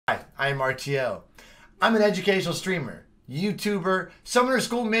I am RTO. I'm an educational streamer, YouTuber, summoner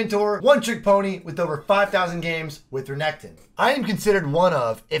school mentor, one-trick pony with over 5,000 games with Renekton. I am considered one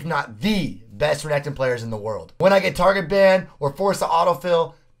of, if not the best Renekton players in the world. When I get target banned or forced to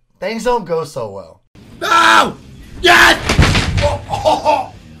autofill, things don't go so well. No! Yes! Oh, oh,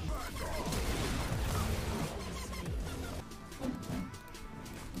 oh.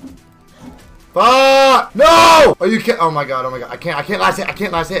 Fuck! No! Are you kidding? Oh my god, oh my god. I can't last hit. I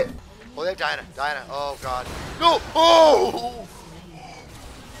can't last hit. Oh, they have Diana. Oh god. No! Oh!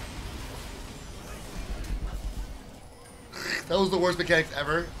 That was the worst mechanics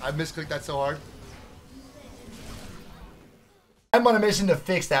ever. I misclicked that so hard. I'm on a mission to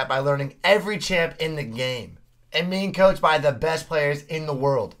fix that by learning every champ in the game and being coached by the best players in the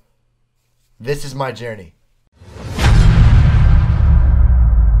world. This is my journey.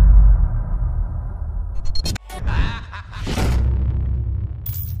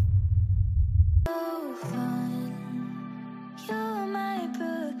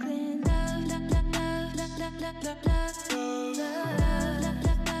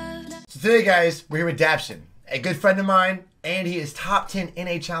 So today, guys, we're here with ΔaTtion, a good friend of mine, and he is top 10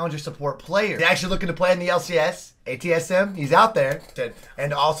 NA Challenger support player. He's actually looking to play in the LCS, ATSM. He's out there,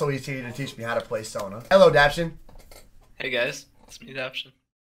 and also he's here to teach me how to play Sona. Hello, ΔaTtion. Hey guys, it's me, ΔaTtion.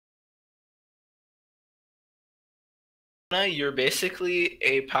 You're basically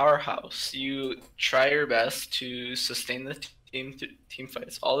a powerhouse. You try your best to sustain the team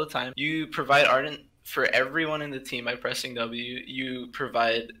fights all the time. You provide ardent for everyone in the team by pressing W. You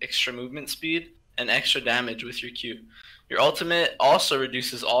provide extra movement speed and extra damage with your Q. Your ultimate also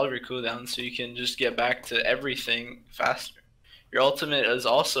reduces all of your cooldowns, so you can just get back to everything faster. Your ultimate is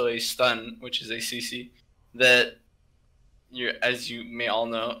also a stun, which is a CC, that, as you may all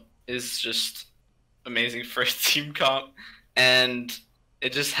know, is just amazing for a team comp, and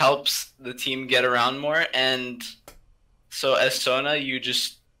it just helps the team get around more. And so as Sona, you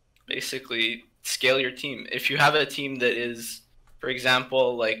just basically scale your team. If you have a team that is, for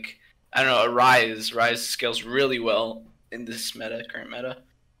example, like, I don't know, a Ryze scales really well in this current meta,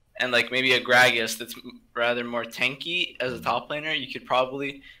 and like maybe a Gragas that's rather more tanky as a top laner, you could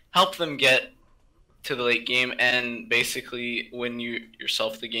probably help them get to the late game and basically win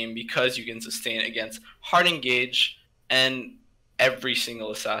yourself the game, because you can sustain against hard engage and every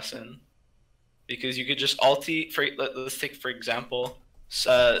single assassin. Because you could just ulti, let's take for example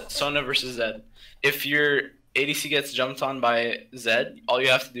Sona versus Zed. If your ADC gets jumped on by Zed, all you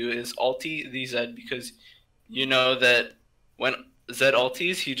have to do is ulti the Zed, because you know that when Zed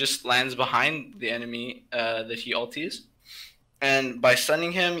ultis, he just lands behind the enemy that he ultis. And by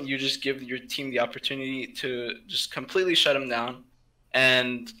stunning him, you just give your team the opportunity to just completely shut him down,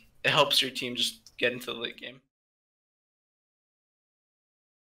 and it helps your team just get into the late game.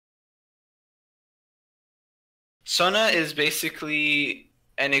 Sona is basically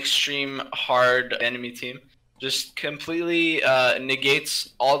an extreme hard enemy team. Just completely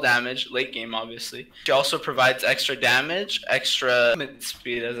negates all damage, late game obviously. She also provides extra damage, extra movement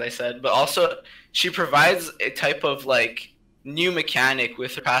speed, as I said, but also she provides a type of like new mechanic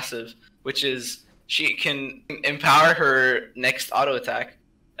with her passive, which is she can empower her next auto attack,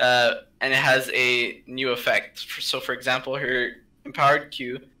 and it has a new effect. So for example, her empowered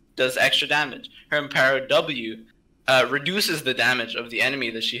Q does extra damage. Her empowered W reduces the damage of the enemy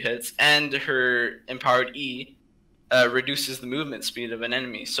that she hits, and her empowered E reduces the movement speed of an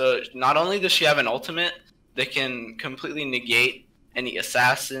enemy. So not only does she have an ultimate that can completely negate any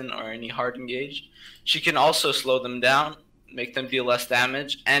assassin or any hard engage, she can also slow them down, make them deal less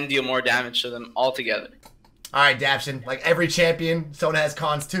damage, and deal more damage to them altogether. Alright, ΔaTtion, like every champion, Sona has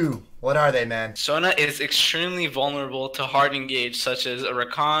cons too. What are they, man? Sona is extremely vulnerable to hard engage, such as a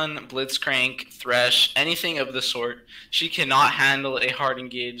Rakan, Blitzcrank, Thresh, anything of the sort. She cannot handle a hard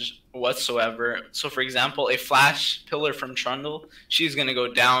engage whatsoever. So for example, a flash pillar from Trundle, she's going to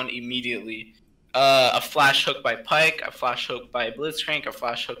go down immediately. A flash hook by Pyke, a flash hook by Blitzcrank, a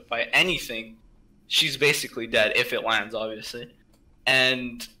flash hook by anything, she's basically dead if it lands, obviously.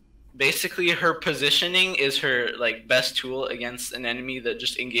 And basically her positioning is her like best tool against an enemy that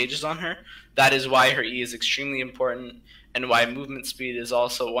just engages on her. That is why her E is extremely important, and why movement speed is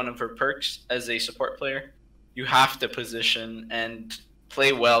also one of her perks as a support player. You have to position and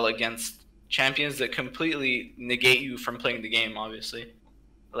play well against champions that completely negate you from playing the game, obviously,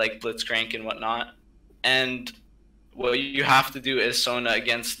 like Blitzcrank and whatnot. And what you have to do as Sona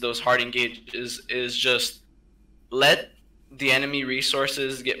against those hard engages is just let the enemy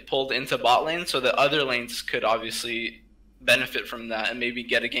resources get pulled into bot lane, so that other lanes could obviously benefit from that and maybe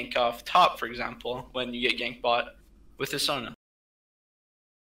get a gank off top, for example, when you get gank bot with a Sona.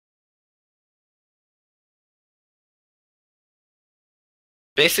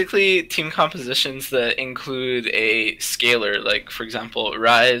 Basically, team compositions that include a scaler, like for example,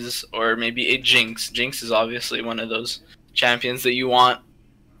 Rise or maybe a Jinx. Jinx is obviously one of those champions that you want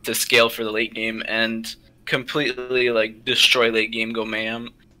to scale for the late game and completely like destroy late game, go mayhem,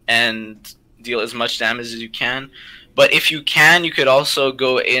 and deal as much damage as you can. But if you can, you could also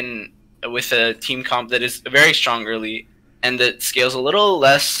go in with a team comp that is very strong early and that scales a little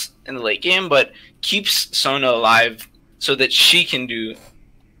less in the late game, but keeps Sona alive so that she can do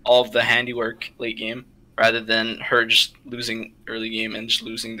all of the handiwork late game rather than her just losing early game and just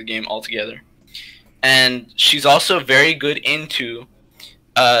losing the game altogether. And she's also very good into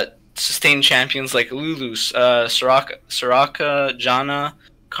sustained champions like Lulu, Soraka, Janna,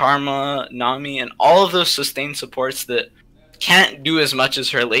 Karma, Nami, and all of those sustained supports that can't do as much as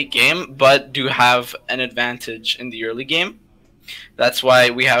her late game, but do have an advantage in the early game. That's why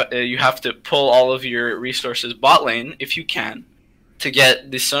you have to pull all of your resources bot lane if you can to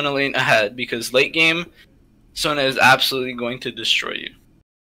get the Sona lane ahead, because late game Sona is absolutely going to destroy you.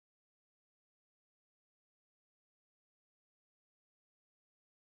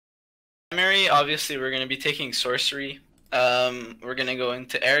 Primary, obviously, we're going to be taking sorcery. We're going to go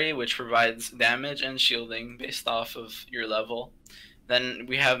into Airy, which provides damage and shielding based off of your level. Then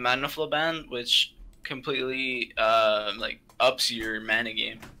we have Mana Flow Band, which completely like ups your mana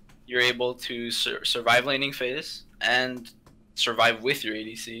game. You're able to survive laning phase and survive with your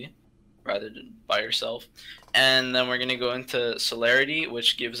ADC rather than by yourself. And then we're going to go into Celerity,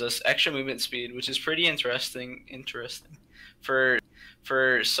 which gives us extra movement speed, which is pretty interesting for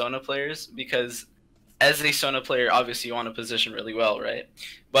Sona players, because as a Sona player, obviously you want to position really well, right?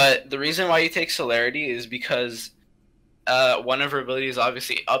 But the reason why you take Celerity is because one of her abilities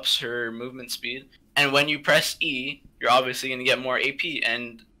obviously ups her movement speed, and when you press E, you're obviously going to get more AP,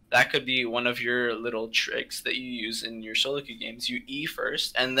 and that could be one of your little tricks that you use in your solo queue games. You E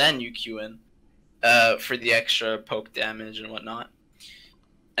first, and then you Q in for the extra poke damage and whatnot.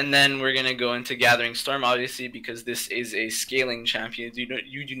 And then we're going to go into Gathering Storm, obviously, because this is a scaling champion.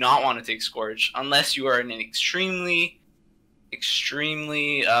 You do not want to take Scourge unless you are in an extremely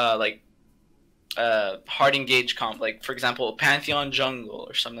hard engage comp, like for example Pantheon jungle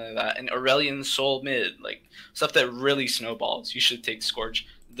or something like that, and Aurelion Soul mid, like stuff that really snowballs. You should take Scourge.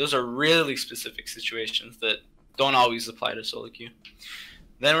 Those are really specific situations that don't always apply to solo queue.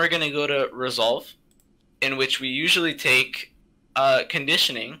 Then we're going to go to Resolve, in which we usually take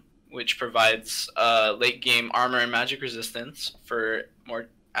Conditioning, which provides late game armor and magic resistance for more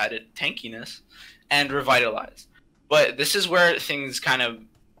added tankiness, and Revitalize. But this is where things kind of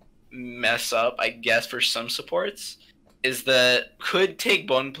mess up, I guess, for some supports, is that could take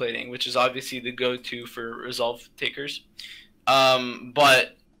Bone Plating, which is obviously the go-to for Resolve takers.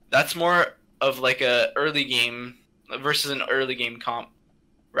 But that's more of like a early game versus an early game comp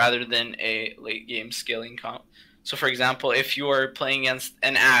rather than a late game scaling comp. So for example, if you are playing against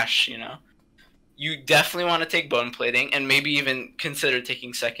an Ashe, you definitely want to take Bone Plating and maybe even consider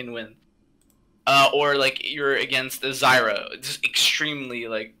taking Second Wind. Or like you're against a Zyra, it's extremely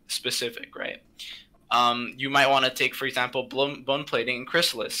like specific, right? You might want to take, for example, Bone Plating and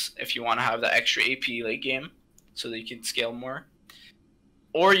Chrysalis if you want to have that extra AP late game so that you can scale more.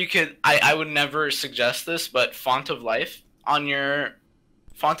 Or you could, I would never suggest this, but Font of Life on your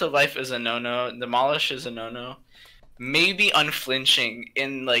Font of Life is a no-no. Demolish is a no-no. Maybe Unflinching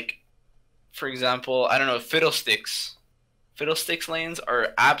in, like, for example, I don't know, Fiddlesticks. Fiddlesticks lanes are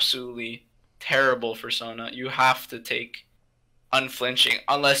absolutely terrible for Sona. You have to take Unflinching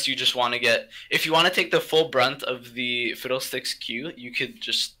unless you just want to get... If you want to take the full brunt of the Fiddlesticks Q, you could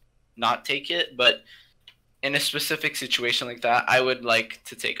just not take it, but in a specific situation like that, I would like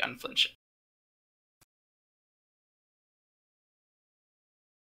to take Unflinching.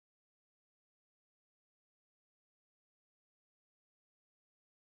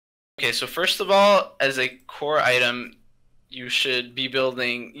 Okay, so first of all, as a core item, you should be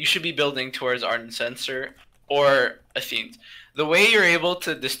building towards Ardent Censer or Athene. The way you're able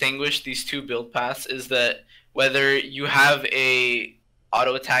to distinguish these two build paths is that whether you have a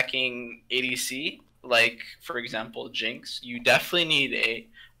auto-attacking ADC, like for example Jinx, you definitely need a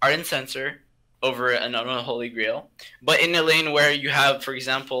Ardent Censer over an Unholy Grail. But in a lane where you have, for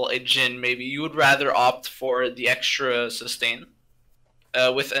example, a Jhin, maybe you would rather opt for the extra sustain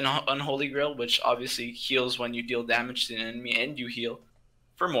with an Unholy Grail, which obviously heals when you deal damage to an enemy and you heal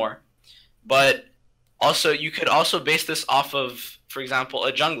for more. But also, you could also base this off of, for example,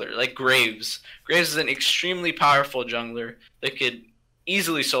 a jungler like Graves. Graves is an extremely powerful jungler that could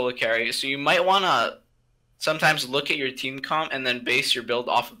easily solo carry, so you might want to sometimes look at your team comp and then base your build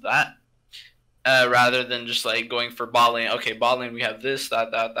off of that. rather than just like going for bot lane. Okay, bot lane we have this,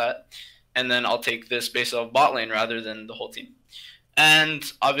 that, and then I'll take this based off bot lane rather than the whole team. And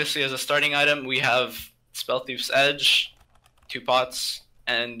obviously as a starting item, we have Spell Thief's Edge, 2 pots,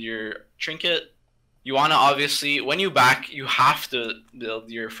 and your Trinket. You want to obviously, when you back, you have to build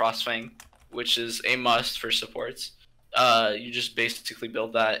your Frostfang, which is a must for supports. You just basically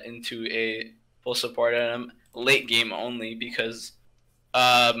build that into a full support item, late game only, because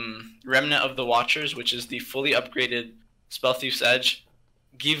Remnant of the Watchers, which is the fully upgraded Spell Thief's Edge,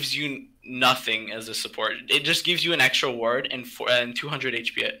 gives you nothing as a support. It just gives you an extra ward and 200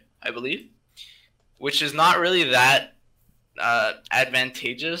 HP, I believe, which is not really that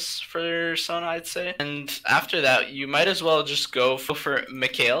advantageous for Sona, I'd say. And after that, you might as well just go for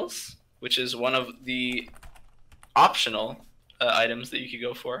Mikhail's, which is one of the optional items that you could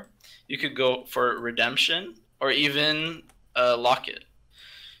go for. You could go for Redemption or even Locket.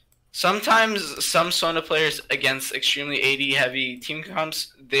 Sometimes some Sona players against extremely AD heavy team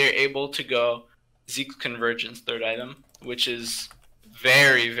comps, they're able to go Zeke's Convergence, 3rd item, which is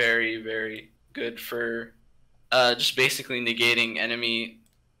very, very, very good for just basically negating enemy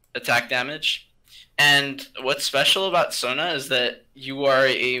attack damage. And what's special about Sona is that you are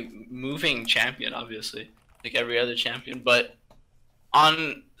a moving champion, obviously, like every other champion. But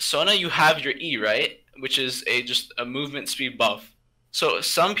on Sona, you have your E, right? Which is just a movement speed buff. So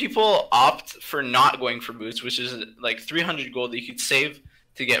some people opt for not going for boots, which is like 300 gold that you could save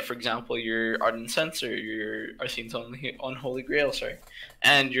to get, for example, your Ardent Censer, your Arthene's Unholy Grail,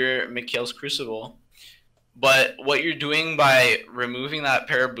 and your Mikhail's Crucible. But what you're doing by removing that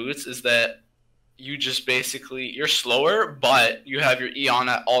pair of boots is that you just basically, you're slower, but you have your E on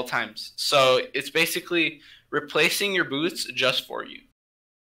at all times. So it's basically replacing your boots just for you.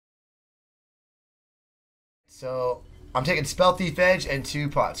 So I'm taking Spell Thief Edge and 2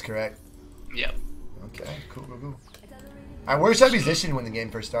 pots, correct? Yep. Okay, cool. Alright, where should I be positioned when the game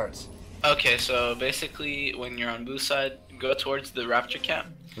first starts? Okay, so basically when you're on boost side, go towards the Raptor camp.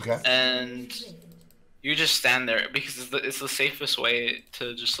 Okay. And you just stand there because it's the safest way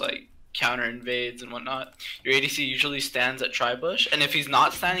to just like counter invades and whatnot. Your ADC usually stands at Tribush, and if he's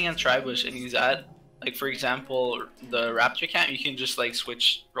not standing at Tribush and he's at, like, for example, the Raptor camp, you can just like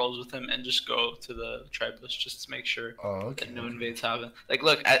switch roles with him and just go to the Tribush just to make sure that no invades happen. Like,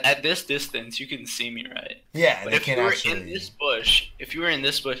 look, at this distance, you can see me, right? Yeah, but if you were in this bush,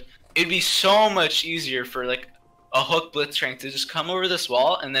 it'd be so much easier for like a hook Blitzcrank to just come over this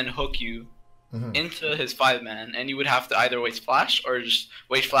wall and then hook you into his 5-man, and you would have to either waste flash or just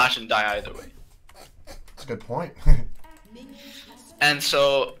waste flash and die either way. That's a good point. And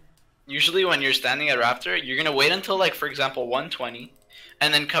so usually when you're standing at Raptor, you're gonna wait until, like, for example, 120,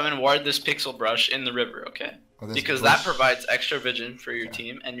 and then come and ward this Pixel Brush in the river, okay? Because that provides extra vision for your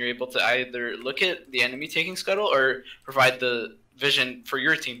team, and you're able to either look at the enemy taking Scuttle or provide the vision for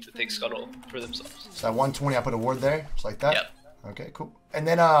your team to take Scuttle for themselves. So at 120, I put a ward there, just like that? Yep. Okay, cool. And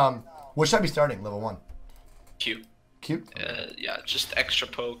then, what should I be starting, level 1? Q. Q? Yeah, just extra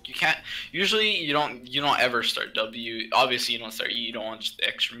poke. You can't. Usually, you don't ever start W. Obviously, you don't start E. You don't want just the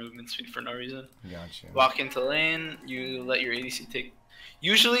extra movement speed for no reason. Gotcha. Walk into lane. You let your ADC take.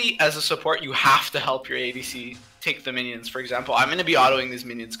 Usually, as a support, you have to help your ADC take the minions. For example, I'm going to be autoing these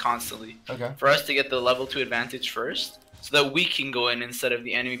minions constantly. Okay. For us to get the level 2 advantage first, so that we can go in instead of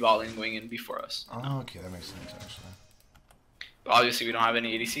the enemy bot lane going in before us. Oh, okay, that makes sense actually. Obviously, we don't have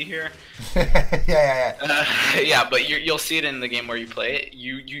any ADC here. yeah. Yeah, but you'll see it in the game where you play it.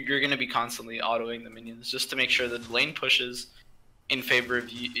 You're going to be constantly autoing the minions just to make sure that the lane pushes in favor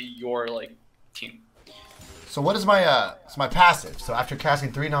of your like team. So what is my my passive? So after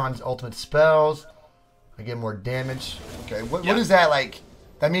casting 3 non-ultimate spells, I get more damage. Okay, what is that like?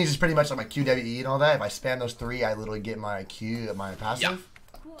 That means it's pretty much like my QWE and all that. If I spam those 3, I literally get my Q, my passive.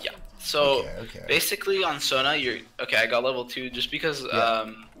 Yeah. So okay. basically on Sona, I got level 2 just because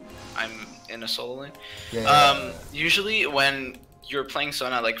I'm in a solo lane. Usually when you're playing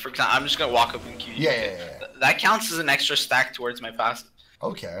Sona, like for example, I'm just gonna walk up and Q. That counts as an extra stack towards my passive.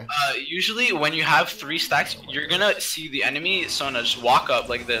 Okay. Usually when you have 3 stacks, you're gonna see the enemy Sona just walk up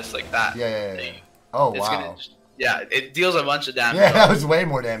like this, like that. Yeah. Oh wow. It deals a bunch of damage. Yeah, that was way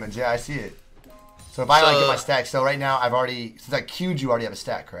more damage. Yeah, I see it. So if I like get my stack, so right now I've already, since I Q'd you, already have a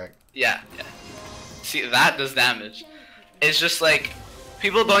stack, correct? Yeah. See, that does damage. It's just like,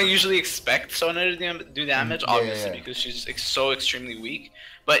 people don't usually expect Sona to do damage, obviously, because she's so extremely weak.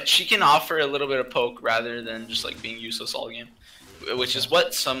 But she can offer a little bit of poke rather than just like being useless all game, which is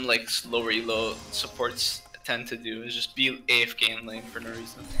what some like lower elo supports tend to do, is just be AFK in lane for no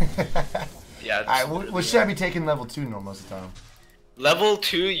reason. Yeah. Alright, what should I be taking level 2 most of the time? Level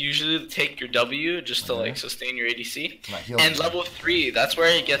 2, usually take your W just to like sustain your ADC. And level 3, that's where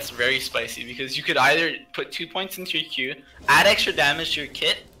it gets very spicy because you could either put 2 points into your Q, add extra damage to your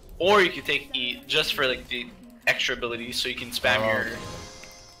kit, or you could take E just for like the extra abilities so you can spam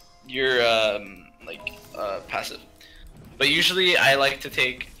your passive. But usually I like to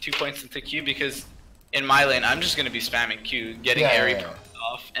take 2 points into Q because in my lane I'm just gonna be spamming Q, getting airy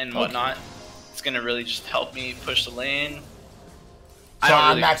off and whatnot. It's gonna really just help me push the lane. So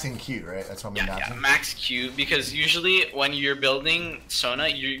I'm maxing Q, right? That's what I'm maxing. Yeah, max Q, because usually when you're building Sona,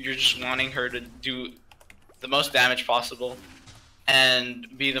 you're just wanting her to do the most damage possible and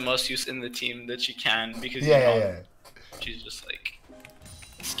be the most use in the team that she can, because you know she's just like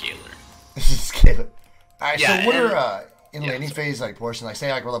a scaler. Scaler. Alright, so what are in laning phase like portion, like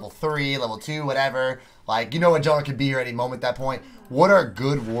say like we're level 3, level 2, whatever, like you know what jungler could be here at any moment at that point. What are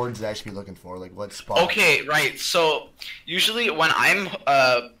good wards that I should be looking for? Like what spot? Okay, right. So usually when I'm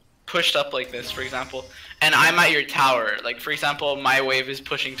pushed up like this, for example, and I'm at your tower, like for example, my wave is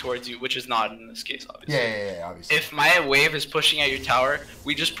pushing towards you, which is not in this case, obviously. Yeah, obviously. If my wave is pushing at your tower,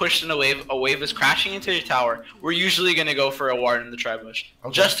 we just pushed in a wave is crashing into your tower, we're usually gonna go for a ward in the tri-bush,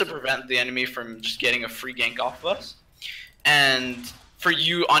 just to prevent the enemy from just getting a free gank off of us. And for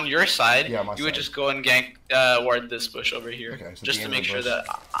you on your side, you would just go and gank ward this bush over here, so just to make sure that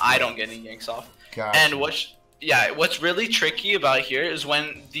I don't get any ganks off. And what's really tricky about here is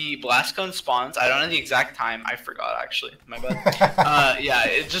when the blast cone spawns. I don't know the exact time. I forgot actually. My bad.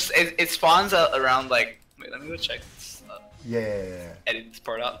 It spawns around like. Wait, let me go check this. Edit this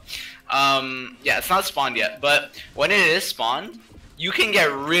part out. It's not spawned yet, but when it is spawned, you can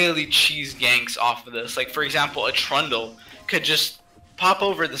get really cheese ganks off of this. Like for example, a Trundle could just pop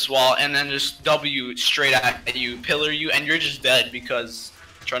over this wall and then just W straight at you, pillar you, and you're just dead because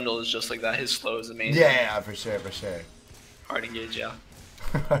Trundle is just like that. His slow is amazing. Yeah, for sure. Hard engage, yeah.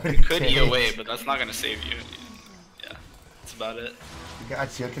 You could E away, but that's not gonna save you. Yeah, that's about it.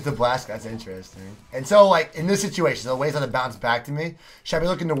 Gotcha. Look at the blast. That's interesting. And so, like in this situation, the ways that it bounced back to me, should I be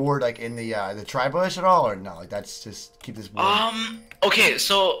looking toward like in the tri-bush at all, or no? Like that's just keep this. Okay.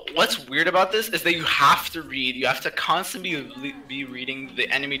 So what's weird about this is that you have to read. You have to constantly be reading the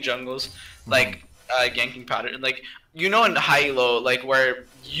enemy jungles, like ganking pattern. Like you know in high-low, like where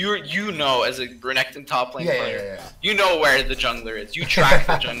you know as a Renekton top lane player, you know where the jungler is. You track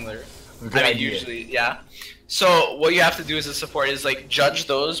the jungler. Usually, So what you have to do as a support is like judge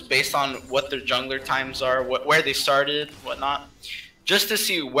those based on what their jungler times are, where they started, whatnot, just to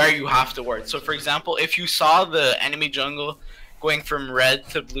see where you have to ward. So for example, if you saw the enemy jungle going from red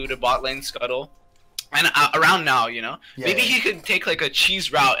to blue to bot lane scuttle, and around now, you know, maybe he could take like a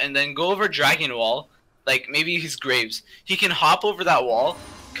cheese route and then go over dragon wall, like maybe his graves. He can hop over that wall,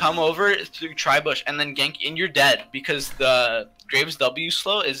 come over through tri-bush, and then gank, and you're dead because the Graves W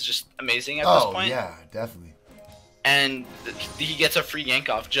slow is just amazing at this point. Yeah, definitely. And he gets a free gank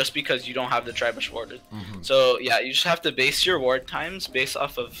off just because you don't have the tri-bush warded. So yeah, you just have to base your ward times based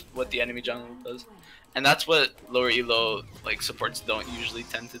off of what the enemy jungle does, and that's what lower elo like supports don't usually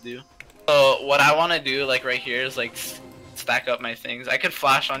tend to do. So what I want to do like right here is like stack up my things. I could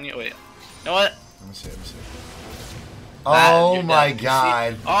flash on you. Wait, you know what? Let me see. Oh my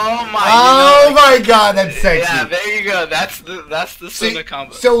god. Oh my god, that's sexy. Yeah, there you go. That's the Sona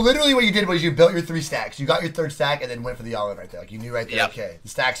combo. So literally what you did was you built your 3 stacks. You got your 3rd stack and then went for the all-in right there. Like you knew right there, okay, the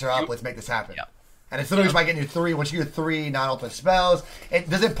stacks are up, let's make this happen. And it's literally just by getting your 3, once you get your 3 non-ultimate spells, it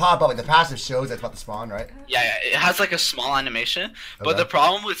doesn't pop up, like the passive shows that's about to spawn, right? Yeah, it has like a small animation, but the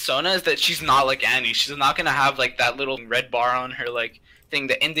problem with Sona is that she's not like Annie. She's not gonna have like that little red bar on her like thing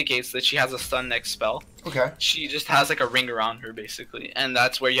that indicates that she has a stun next spell. She just has like a ring around her basically, and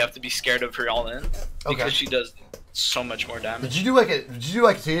that's where you have to be scared of her all in because she does so much more damage. Did you do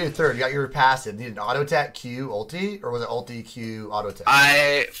like so you did your 3rd, you got your passive, you did an auto attack Q ulti, or was it ulti Q auto attack?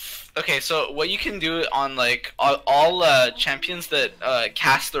 Okay, so what you can do on like all champions that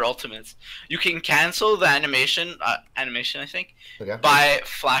cast their ultimates, you can cancel the animation I think by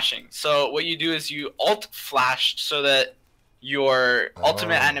flashing. So what you do is you alt flash so that your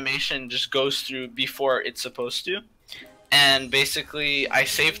ultimate animation just goes through before it's supposed to, and basically I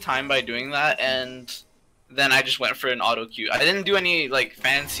saved time by doing that, and then I just went for an auto Q. I didn't do any like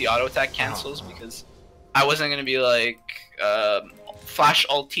fancy auto attack cancels because I wasn't gonna be like flash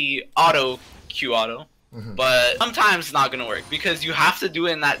ulti auto Q auto. But sometimes it's not gonna work because you have to do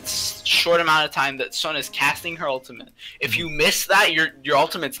it in that short amount of time that Sona is casting her ultimate. If you miss that, your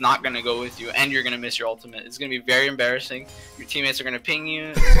ultimate's not gonna go with you, and you're gonna miss your ultimate. It's gonna be very embarrassing. Your teammates are gonna ping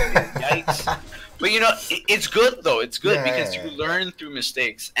you. It's gonna be yikes. But you know, it's good though. It's good because you learn through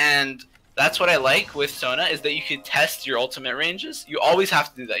mistakes, and That's what I like with Sona, is that you can test your ultimate ranges. You always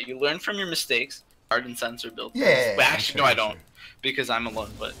have to do that. You learn from your mistakes. Ardent Sensor build. Yeah. But actually, no, I don't, because I'm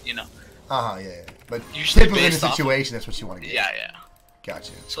alone. But you know. Yeah. But Usually typically in a situation, that's what you want to get. Yeah.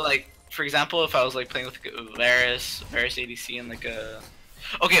 Gotcha. So like, for example, if I was like playing with like, Varus ADC and like a.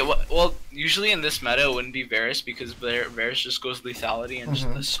 Okay, well, usually in this meta it wouldn't be Varus because Varus just goes lethality and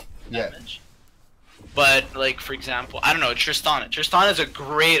just damage. But like, for example, I don't know, Tristana. Tristana is a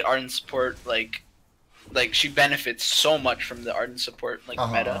great Ardent support. Like she benefits so much from the Ardent support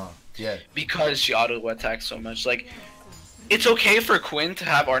meta. Yeah. Because she auto attacks so much. Like, it's okay for Quinn to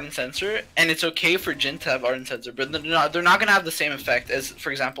have Ardent Sensor, and it's okay for Jhin to have Ardent Sensor, but they're not gonna have the same effect as,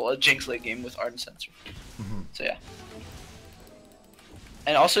 for example, a Jinx late game with Ardent Sensor. So yeah.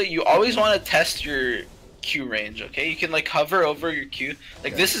 And also, you always want to test your Q range, okay? You can like hover over your Q.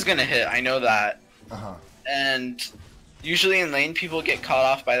 Like this is gonna hit, I know that. And usually in lane, people get caught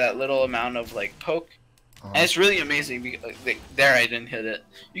off by that little amount of like poke. And it's really amazing because there I didn't hit it.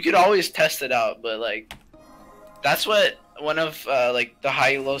 You could always test it out, but like that's what one of like the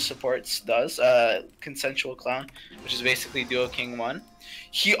high-low supports does. Consensual Clown, which is basically Duo King 1.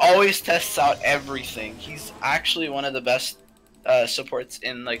 He always tests out everything. He's actually one of the best supports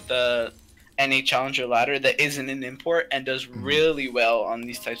in like the NA Challenger ladder that isn't an import and does really well on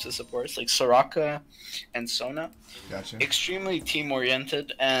these types of supports like Soraka and Sona. Gotcha. Extremely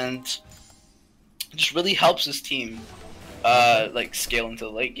team-oriented and just really helps his team like scale into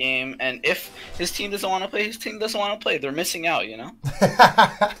the late game. And if his team doesn't want to play, his team doesn't want to play. They're missing out, you know.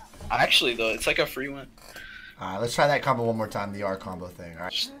 Actually, though, it's like a free win. Alright, let's try that combo one more time. The R combo thing. All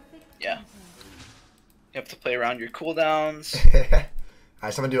right. Yeah. You have to play around your cooldowns.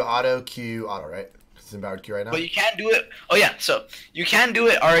 Alright, so I'm gonna do auto Q auto, right? It's empowered Q right now. But you can't do it. Oh yeah, so you can do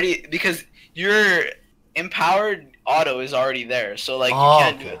it already because your empowered auto is already there. So like you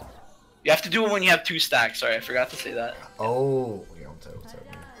can't do it. You have to do it when you have 2 stacks. Sorry, I forgot to say that. Oh, yeah, what's up?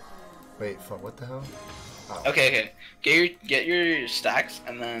 Wait, fuck, what the hell? Oh. Okay. Get your stacks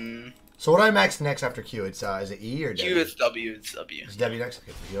and then. So what do I max next after Q? It's is it E or W? Q, it's W. It's W. It's W next.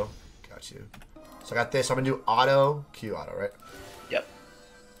 Okay, deal. Got you. So I got this. I'm gonna do auto Q auto, right? Yep.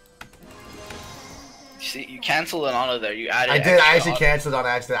 You see, you canceled an auto there. You added. I did. I actually canceled on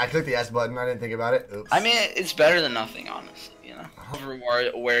accident. I clicked the S button. I didn't think about it. Oops. I mean, it's better than nothing, honestly. You know,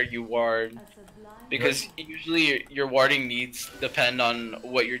 where you ward, because usually your warding needs depend on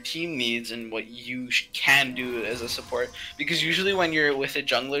what your team needs and what you can do as a support. Because usually when you're with a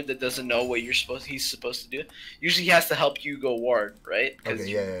jungler that doesn't know what he's supposed to do, usually he has to help you go ward, right? Because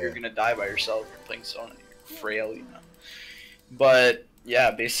you're gonna die by yourself. You're playing Sona. You're frail, you know. But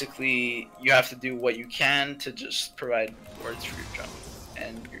yeah, basically you have to do what you can to just provide wards for your jungler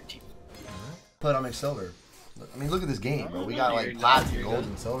and your team. Put on silver. I mean, look at this game, bro. We got like plats and golds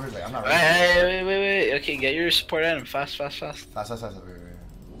and silvers. Like, I'm not ready. Hey, wait. Okay, get your support item fast. Fast.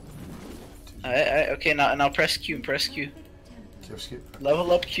 Alright, okay, now press Q and press Q.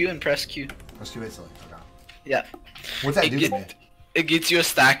 Level up Q and press Q. Press Q, wait, select. Okay. Yeah. What's that do to me? It gets you a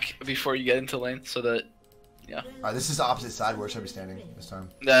stack before you get into lane, so that, yeah. Alright, this is the opposite side. Where should I be standing this time?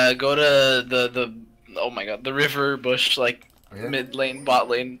 Go to the oh my god, the river bush, like mid lane, bot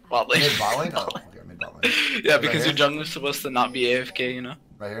lane. Mid bot lane? Oh, okay, mid bot lane. Yeah, because your jungler's supposed to not be AFK, you know?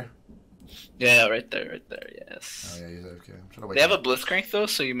 Right here? Yeah, right there, yes. Oh yeah, he's AFK. I'm trying to wait. They have a blitzcrank though,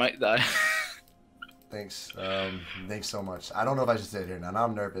 so you might die. Thanks. Thanks so much. I don't know if I should stay here now. Now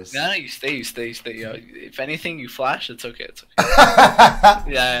I'm nervous. No, you stay. Yo, if anything, you flash. It's okay.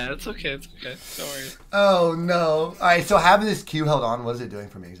 Yeah, it's okay. Don't worry. Oh no! All right. So having this Q held on, what is it doing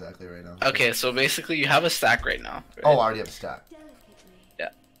for me exactly right now? Okay, so basically, you have a stack right now. Right? Oh, I already have a stack. Yeah.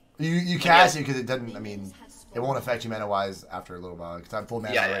 You cast it because it doesn't. I mean, it won't affect you mana wise after a little while because I'm full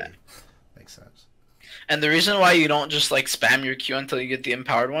mana already. Yeah. Makes sense. And the reason why you don't just like spam your Q until you get the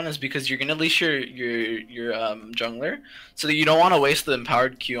empowered one is because you're gonna leash your jungler, so that you don't want to waste the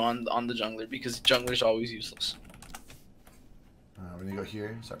empowered Q on the jungler because jungler's always useless. When you go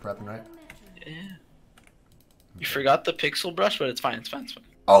here, start prepping, right? Yeah. Okay. You forgot the pixel brush, but it's fine. It's fine.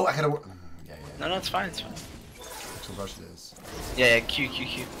 Oh, I gotta. Yeah. No, it's fine. Pixel brush it is. Yeah. Q.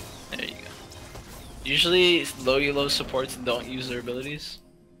 There you go. Usually low elo supports don't use their abilities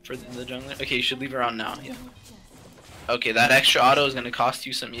for the jungler. Okay, you should leave her on now. Yeah. Okay, that extra auto is gonna cost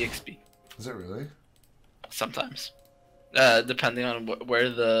you some EXP. Is it really? Sometimes. Depending on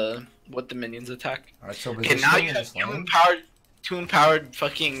what the minions attack. Alright, so okay, now you have two empowered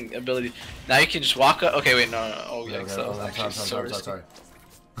fucking ability. Now you can just walk up. Okay, wait, no. Oh yeah, sorry. Okay.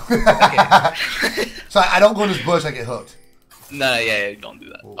 So I don't go in this bush. I get hooked. No, yeah, don't do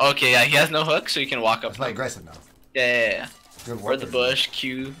that. Ooh. Okay, yeah, he has no hook, so you can walk up. It's not aggressive now. Yeah. Good work. Or the bush,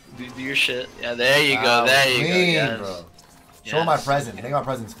 Q, do your shit. Yeah, there you go, Wow, there you clean, go. Yes. Bro. Show my present. I think my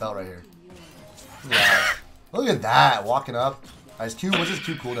present's felt right here. Yeah. Look at that, walking up. Nice Q. What's his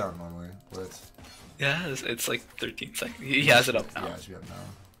Q cooldown normally? What's... Yeah, it's like 13 seconds. He has it up now. Yeah, it should be up now.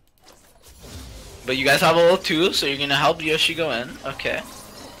 But you guys have a little too, so you're gonna help Yoshi go in. Okay.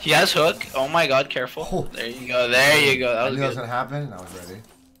 He has hook. Oh my god, careful. Oh. There you go, there you go. That I was knew good. that was gonna happen, and I was ready.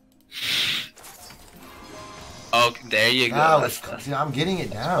 Oh, there you go. That That's, was, see, I'm getting it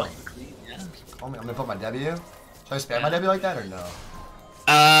down. yeah. I'm gonna put my W. Should I spam my W like that or no?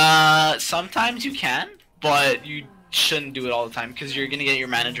 Sometimes you can, but you shouldn't do it all the time because you're gonna get your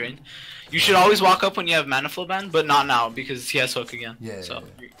mana drained. You should always walk up when you have mana flow ban, but not now because he has hook again. Yeah. So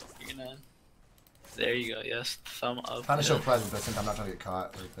you're gonna. There you go. Yes, thumb up. Trying to show presence, but I think I'm not trying to get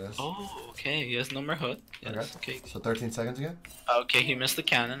caught like this. Oh, okay. He has no more hook. Yes. Okay. So 13 seconds again. Okay, he missed the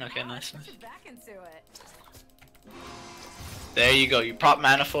cannon. Okay, nice. Back into it. There you go. You prop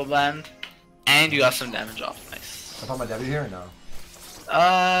mana full blend, and you got some damage off. Nice. I put my W here or no?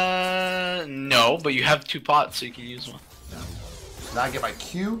 No, but you have 2 pots, so you can use one. Now I get my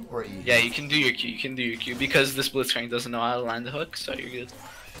Q or E? Yeah, you can do your Q. You can do your Q because this Blitzcrank doesn't know how to land the hook, so you're good.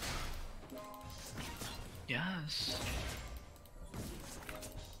 Yes.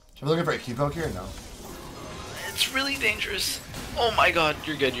 Should we looking for a Q poke here or no? It's really dangerous. Oh my god,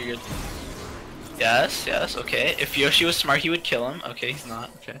 you're good, you're good. Yes, yes, okay. If Yoshi was smart, he would kill him. Okay, he's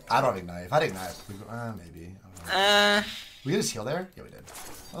not. Okay. I don't ignite. If I ignite, maybe. I don't know. We get his heal there? Yeah, we did.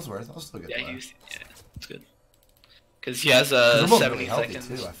 That was worth it. That was still good. Yeah, it's good. Because he has a 70 really healthy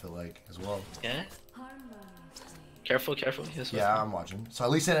seconds. too, I feel like, as well. Yeah. Careful, careful. Yeah, I'm watching. So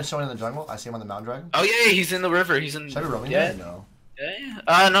at least it's showing in the jungle. I see him on the mountain dragon. Oh yeah, he's in the river. He's in. Should I be roaming yeah. there? No.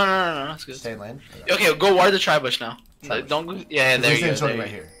 Yeah. No. That's good. Stay in lane. Okay, go ward the tri-bush now. Tri-bush. Don't go. Yeah, there you go. Showing right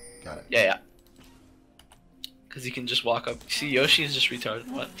here. Got it. Yeah. Because he can just walk up. See, Yoshi is just retarded.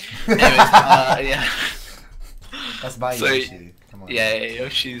 What? Anyways, yeah. That's my So, Yoshi. Come on. Yeah,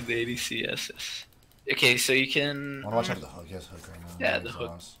 Yoshi's the ADC. Yes. Okay, so you can. I wanna watch out for the hook. He has hook right now. Yeah, the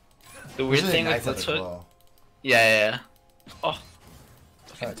hook. The weird thing with Blitz hook. Well. Yeah. Oh.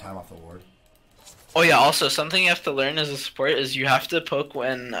 Trying to time off the ward. Oh yeah. Also, something you have to learn as a support is you have to poke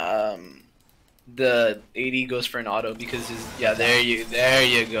when the AD goes for an auto because there you go. There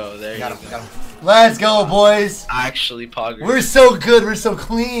you go. Let's go, boys. Actually, Pogger. We're so good. We're so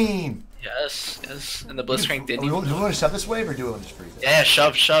clean. Yes. And the Blitzcrank didn't. Do we want to shove this wave or do we want to just freeze it? Yeah,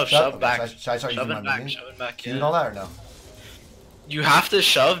 shove Okay, back. Should I start Shove using it my back. mini? Shove it back. Can you do all that or no? You have to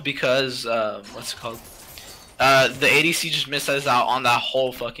shove because what's it called? The ADC just misses out on that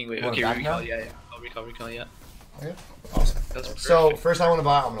whole fucking wave. Okay, recall. Yeah. Recall. Yeah. Okay. Awesome. So first I want to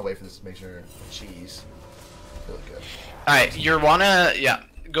buy. I'm gonna wait for this to make sure. Cheese. Really good. All right, you wanna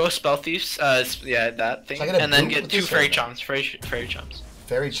go spell thieves. That thing, So I get a and then boot get with 2 this fairy or no? charms. Fairy charms.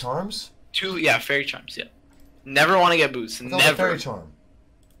 Fairy charms? 2 fairy charms. Yeah. Never want to get boots. What's a Never. fairy charm?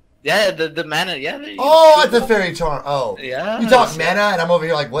 Yeah, the mana. Yeah. There you Oh, go. it's a fairy charm. Oh. Yeah. You talk mana, and I'm over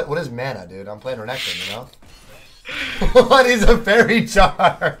here like, what is mana, dude? I'm playing Renekton, you know? What is a fairy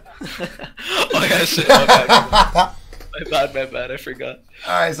charm? Oh yeah, shit. My bad. I forgot.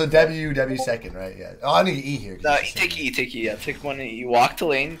 Alright, so W second, right? Yeah. Oh, I need E here. No, take E. Yeah, take one. You walk to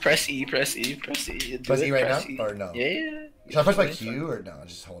lane. Press E. Press E. Press E right now? Or no? Yeah. Should I press my Q or no?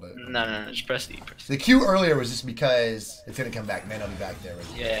 Just hold it. No. Just press E. The Q earlier was just because it's gonna come back. Man, I'll be back there.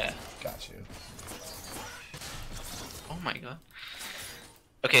 Yeah. Got you. Oh my god.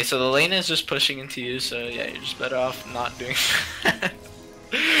 Okay, so the lane is just pushing into you, so yeah, you're just better off not doing that.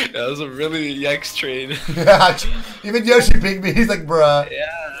 That was a really yikes trade. Yeah, even Yoshi pinged me. He's like, bruh.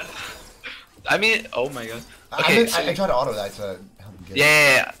 Yeah. I mean, oh my god. Okay, I tried to auto that to help him get it.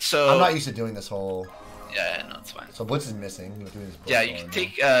 Yeah. So I'm not used to doing this whole. Yeah, no, it's fine. So Blitz is missing. Doing this Yeah, you can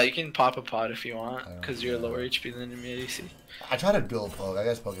take. You can pop a pot if you want, because you're lower HP than your ADC. I tried to dual poke. I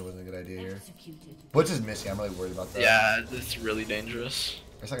guess poking wasn't a good idea here. Blitz is missing. I'm really worried about that. Yeah, it's really dangerous.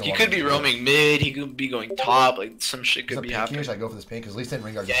 Like he could be roaming mid, he could be going top, like some shit could be happening. Should I go for this pink? Because at least then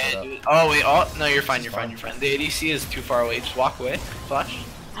Ringard yeah, just shut dude. up. Oh wait, no, you're fine. The ADC is too far away. Just walk away. Flash.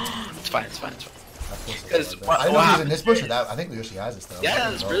 It's fine. Because I didn't know he was in this bush or that. I think Yoshi has this though. Yeah,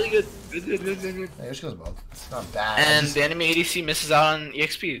 it's really good. Good. Yeah, Yoshi goes above. It's not bad. And the enemy ADC misses out on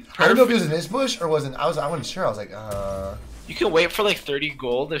EXP. I don't know if he was in this bush or wasn't. I wasn't sure. I was like, You can wait for like 30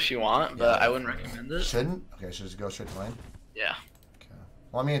 gold if you want, but I wouldn't recommend it. Shouldn't? Okay, should just go straight to lane. Yeah.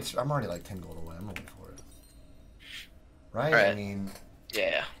 Well, I mean, I'm already like 10 gold away. I'm gonna wait for it. Right? Right. I mean...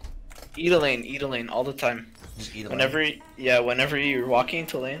 Yeah. Eat a lane all the time. Just eat a lane. Whenever you're walking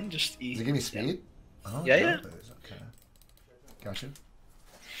into lane, just eat. Does it give me speed? Yeah. Okay. Gotcha.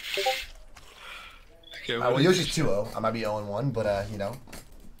 Okay, Well, Yoshi's 2-0. I might be 0-1, but you know.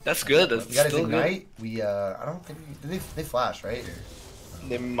 That's good. That's We got his still ignite. We I don't think they flash, right? Or,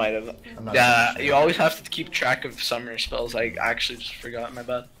 They might have. I'm not Yeah, sure. you always have to keep track of summoner spells. I actually just forgot. My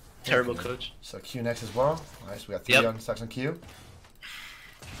bad. Terrible Okay. coach. So Q next as well. Alright, so we got 3 Yep. on stacks on Q.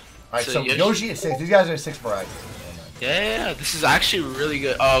 Alright, So so Yoshi is 6. These guys are 6 variety. Yeah, this is actually really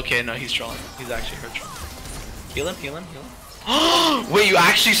good. Oh, okay, no, he's trolling. He's actually hurt trolling. Heal him, heal him, heal him. Wait, you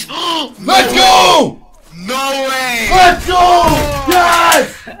actually? Let's go! No way! Let's go!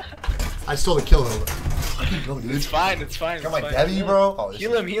 Yes! I stole the kill though. Go, dude. It's fine, it's fine. Got it's my fine. Debbie, bro. Oh,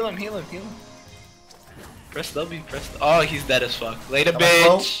 Heal him, heal him, heal him, heal him. Press W, press. Oh, he's dead as fuck. Later, Got my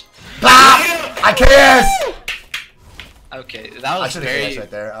bitch. Blah! I can't! Okay, that I was should have very. guessed right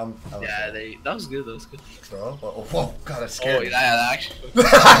there. Yeah, that was good. That was good. Bro. Oh, whoa, God, that's Oh, scary. yeah, that actually.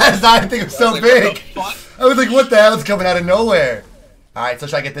 I didn't think it was so Like, big. what the fuck? I was like, what the hell is coming out of nowhere? Alright, so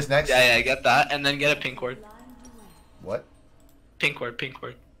should I get this next? Yeah, yeah, get that, and then get a pink ward. What? Pink ward, pink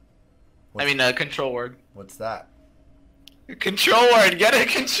ward. What's- I mean, control ward. What's that? Control ward, get a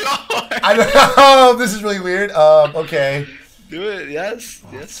control ward. I don't know. This is really weird. Okay. Do it, yes, Oh,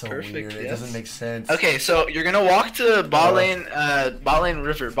 yes, it's so perfect. weird. It Yes. doesn't make sense. Okay, so you're gonna walk to bot lane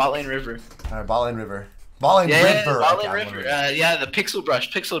river, bot lane river. Alright, ball and river. Ball and Yeah, river. bot Okay, lane I'm river. gonna- Yeah, the pixel brush.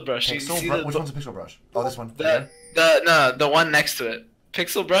 You see Which one's the pixel brush? Oh, this one. the the one next to it.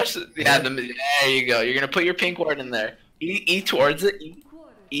 Pixel brush. Yeah, there you go. You're gonna put your pink ward in there. E towards it.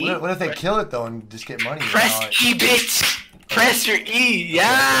 E. What if they kill it though and just get money? Press E, bitch. Press your E.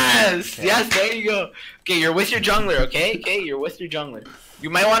 Yes. Okay. Yes. There you go. Okay, you're with your jungler. Okay. Okay, you're with your jungler. You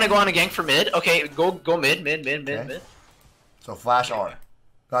might want to go on a gank for mid. Okay, go mid. Okay. So flash R.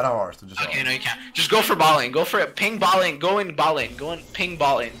 Got R, so just Okay, R. no, you can't. Just go for ball lane. Go for it. Ping ball lane. Go in ball lane. Go in ping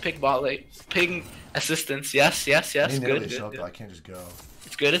ball lane. Ping ball lane. Ping assistance. Yes. I Good. need to Good. show up, Good. though. I can't just go.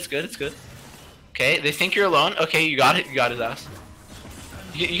 It's good. It's good. It's good. Okay, they think you're alone. Okay, you got it. You got his ass.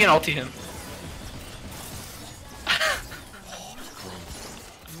 You can ulti him.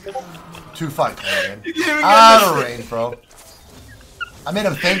 2 fights, man. You didn't even Out get of this. range, bro. I made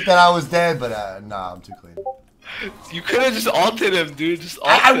him think that I was dead, but nah, I'm too clean. You could have just ulted him, dude. Just ult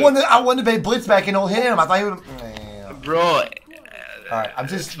I him. wanted to pay Blitz back and ult him. I thought he would. Bro. Alright, I'm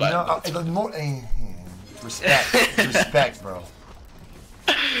just, It's fine, you know, more respect, respect, bro.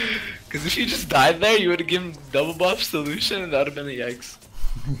 Because if you just died there, you would have given double buff solution, and that would have been a yikes.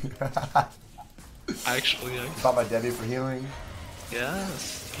 Actually, yikes. Thought my Debbie for healing.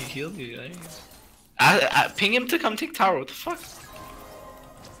 Yes, he healed you, yikes. Ping him to come take tower. What the fuck?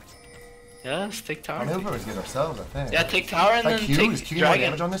 Yes, take tower. I mean, we're get ourselves, I think. Yeah, take tower and Is that then Q? take Does Q get more dragon.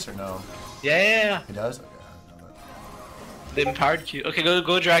 damage on this or no? Yeah. He does? Okay, I didn't know that. The empowered Q. Okay,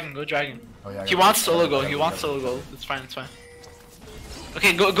 go dragon. Go dragon. Oh, yeah, I He got wants it. solo I go. got He it, wants I got it. solo go. It's fine. It's fine.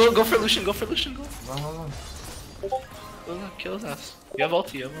 Okay, go for Lucian. Go for Lucian. Go. Run. Go, kill his ass. You have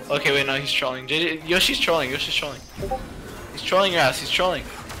ulti. You have ulti. Okay, wait, no, he's trolling. Yoshi's trolling. Yoshi's trolling. He's trolling your ass. He's trolling.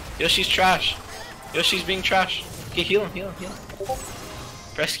 Yoshi's trash. Yoshi's being trash. Okay, heal him.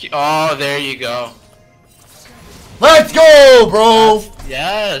 Press Q. Oh, there you go. Let's go, bro!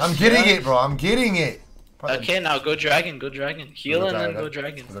 Yes. I'm getting yes. it, bro. I'm getting it. Probably- Okay, now go dragon. Heal Go and then dragon. go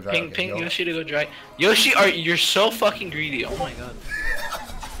dragon. Go dragon, Ping okay, Yoshi to go dragon. Yoshi, you're so fucking greedy. Oh my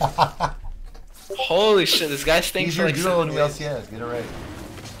god. Holy shit, this guy stinks He's for your like duo in 7 the ways. LCS. Get it right.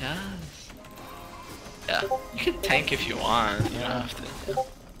 Yes. Yeah, you can tank if you want. You don't have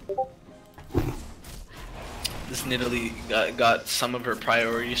to. This Nidalee got some of her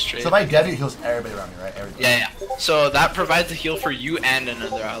priorities straight. So my Debbie heals everybody around me, right? Everybody. Yeah. So that provides a heal for you and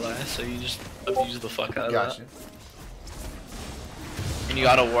another ally. So you just abuse the fuck out of Gotcha. that. And you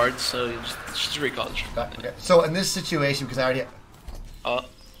got a ward, so you just recall it. Okay. So in this situation, because I already. Oh,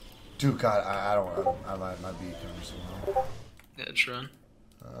 Dude, God, I don't. I might be coming. yeah, it's run.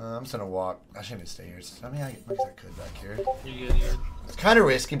 I'm just gonna walk. I shouldn't even stay here. I mean, I guess I could back here. You're good. It's kind of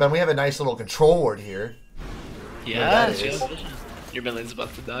risky, but we have a nice little control ward here. Yeah, that it's is. good. Your mid lane's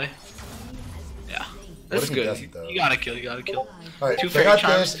about to die. Yeah, What that's if he good. doesn't, though? You gotta kill. All right, Two so I fairy got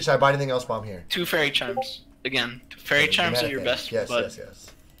charms. this. Should I buy anything else while I'm here? 2 fairy chimes. Again, fairy chimes are your best. Yes, but,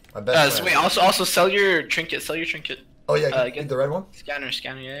 yes. My best. So friend. wait, also sell your trinket. Oh yeah, get the red one. Scanner.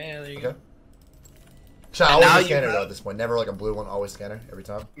 Yeah, there you Okay. go. Should I And now always you scanner have- though at this point? Never like a blue one, always scanner every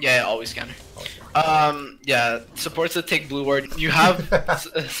time. Yeah, always scanner. Always scanner. Yeah, supports that take blue ward. You have,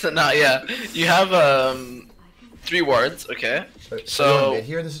 you have 3 wards. Okay. So you want So mid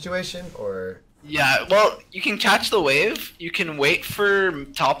here in the situation, or yeah, well, you can catch the wave. You can wait for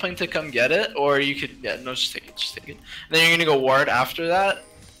top lane to come get it, or you could just take it. And then you're gonna go ward after that,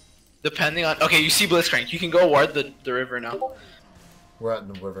 depending on. Okay, you see Blitzcrank. You can go ward the river now. we're at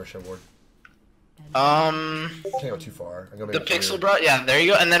the river ship ward. Can't go too far. I'm gonna The make pixel bro, yeah, there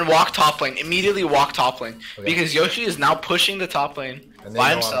you go, and then walk top lane. Immediately walk top lane, because Yoshi is now pushing the top lane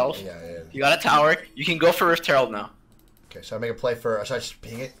by himself. Yeah. You got a tower. You can go for Rift Herald now. Okay, so I make a play for. Should I just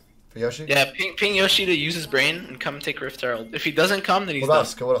ping it for Yoshi? Yeah, ping Yoshi to use his brain and come take Rift Herald. If he doesn't come, then he's What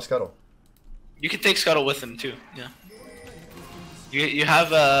done. about Scuttle? You can take Scuttle with him too. Yeah. You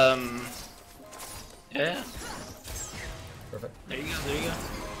have yeah. Perfect. There you go.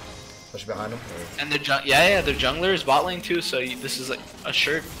 Push behind him. And their their jungler is bot lane too, so this is like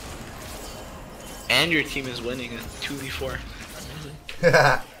assured. And your team is winning at 2v4.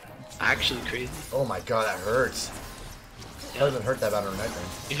 Actually crazy. Oh my god, that hurts. It doesn't hurt that bad on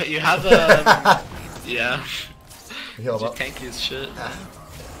Renekton. You have yeah. Heal him up. Tanky as shit.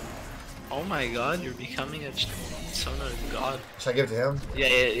 Oh my god, you're becoming a Sona god. Should I give it to him?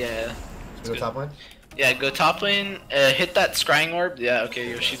 Yeah. Should we go top lane? Yeah, go top lane, hit that scrying orb. Yeah, okay,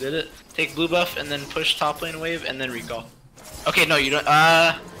 Yoshi did it. Take blue buff and then push top lane wave and then recall. Okay, no, you don't.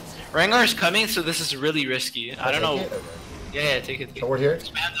 Rengar is coming, so this is really risky. I don't know. Okay. Yeah, take it. Should I ward here?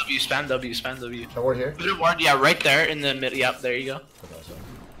 Spam W. Should I ward here? Put a ward, yeah, right there in the mid. Yep, there you go.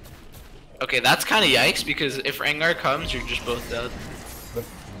 Okay, that's kind of yikes because if Rengar comes, you're just both dead.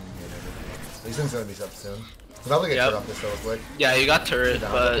 These things gonna be up soon. I'm probably gonna turn off this real quick. Yeah, you got turret,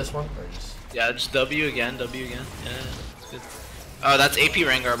 but this one, or just... yeah, just W again. Yeah, that's good. Oh, that's AP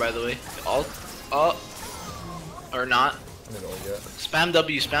Rengar, by the way. Alt, or not. Spam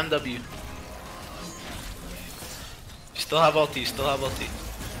W. You still have ulti.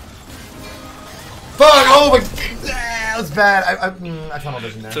 Fuck! Oh my! That was bad. I found all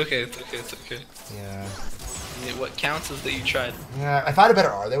vision there. It's okay. Yeah. What counts is that you tried. Yeah. If I had a better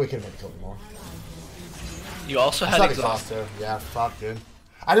R, then we could have maybe killed him more. You also had exhaust. Too. Yeah. Fuck, dude.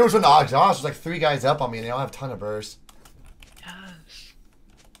 I knew it was when the exhaust. There's like 3 guys up on me, and they all have a ton of burst. Yes.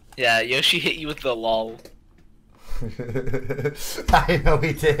 Yeah, Yoshi hit you with the lol. I know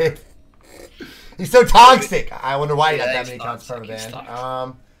he did. He's so toxic. I wonder why he got that many counts per ban.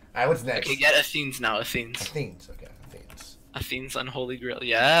 Alright, what's next? Okay, get Athene's now. Okay, Athene's. Athene's Unholy Grail.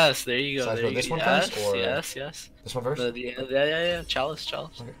 Yes, there you go. So I go this one first, or yes. This one first? Yeah. Chalice.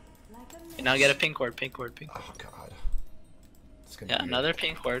 Okay. And now get a pink ward. Oh god. Yeah, another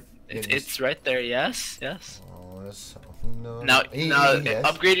pink ward. It's right there. Yes. Oh, no. Now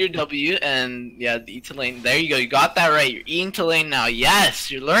upgrade your W and the E to lane. There you go. You got that right. You're Eing to lane now.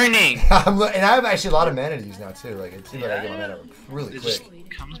 Yes, you're learning. And I have actually a lot of mana to use now too. Like it seems like I get my mana really quick. Just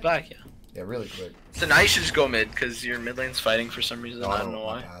comes back. Yeah, really quick. So now you should just go mid because your mid lane's fighting for some reason. I don't know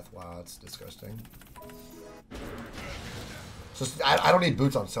why. Wow, that's disgusting. So I don't need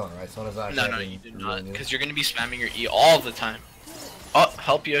boots on Sona, right? Sona's not. No, you do not, because you're gonna be spamming your E all the time. Oh,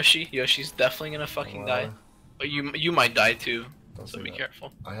 help Yoshi. Yoshi's definitely gonna fucking die. But you might die too. So be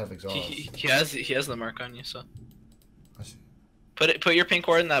careful. I have exhaust. He has the mark on you, so. I see. Put your pink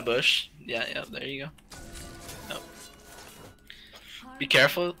ward in that bush. Yeah, there you go. Nope. Be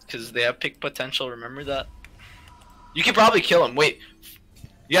careful, because they have pick potential. Remember that. You can probably kill him. Wait.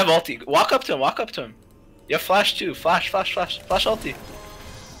 You have ulti. Walk up to him. You have flash too. Flash ulti.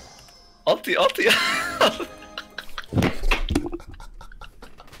 Ulti.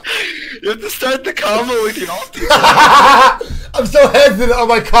 You have to start the combo with your ulti. I'm so hesitant on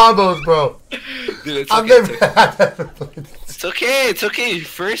my combos, bro. Dude, it's okay. It's okay.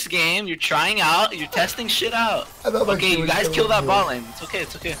 First game, you're trying out, you're testing shit out. Okay, you guys kill that bot lane. It's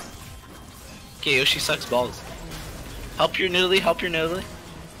okay. Okay, Yoshi sucks balls. Help your Nidalee.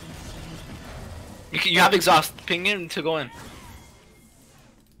 You have exhaust. Ping him to go in.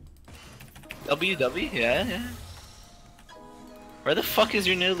 W, yeah. Where the fuck is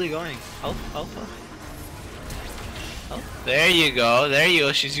your Nidalee going? Help. There you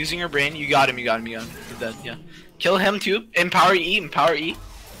go. She's using her brain. You got him. He's dead, yeah. Kill him too. Empower E.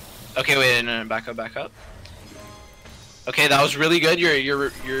 Okay, wait, no, back up. Okay, that was really good.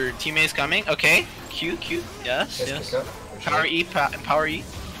 Your teammate's coming. Okay, Q. Yes. Power E.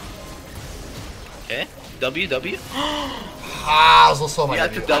 Okay, W. I was also my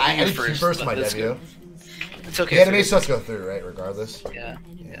W. I had to first my W. It's okay. The enemy supposed to go through, right? Regardless. Yeah.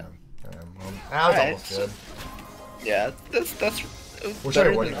 That was almost good. Yeah, that's. Which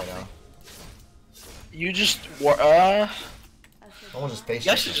are you winning right now? You just Almost just face.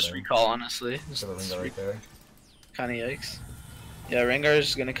 You should just recall, honestly. Just right there. Kind of yikes. Yeah,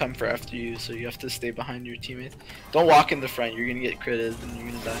 Rengar's gonna come for after you, so you have to stay behind your teammates. Don't walk in the front. You're gonna get critted and you're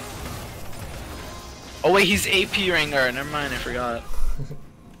gonna die. Oh wait, he's AP Rengar. Never mind, I forgot.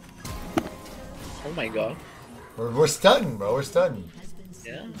 Oh my god. We're stunning, bro. We're stunning.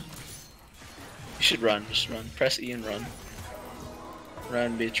 Yeah. You should run. Just run. Press E and run.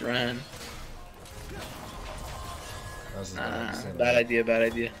 Run, bitch, run. Bad idea, bad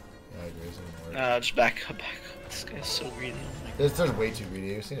idea. Yeah, I agree. It's gonna work. Just back up, back up. This guy's so greedy. Oh my God. There's way too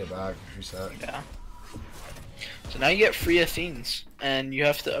greedy. We've seen it back. Reset. Yeah. So now you get free Athenes, and you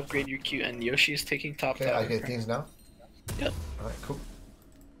have to upgrade your Q, and Yoshi is taking top Okay, tower. I get things now? Yep. Alright, cool.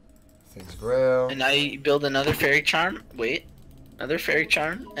 Things Grail. And now you build another fairy charm. Wait. Another fairy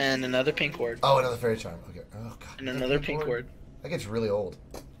charm, and another pink ward. Oh, another fairy charm. Okay. Oh, God. And another pink ward. That gets really old.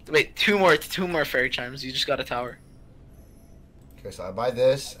 Wait, two more fairy charms. You just got a tower. Okay, so I buy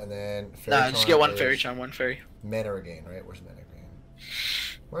this, and then fairy Nah, charm just get one is fairy charm, one fairy. Mana regain, right? Where's mana regain?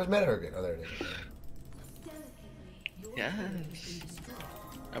 Where's mana regain? Oh, there it is. Yes.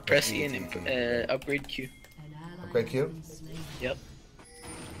 Now press E and upgrade Q. Upgrade Q? Yep.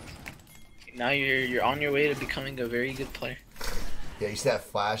 Now you're on your way to becoming a very good player. Yeah, you see that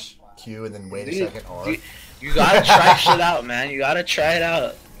flash Q and then wait a Dude, second R? You gotta try shit out, man. You gotta try it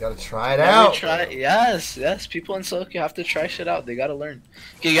out. You gotta try it out. Yes. People in Silk, you have to try shit out. They gotta learn.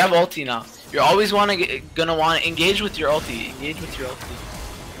 Okay, you have ulti now. You're always gonna want to engage with your ulti. Engage with your ulti.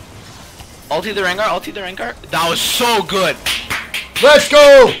 Ulti the Rengar. Ulti the Rengar. That was so good. Let's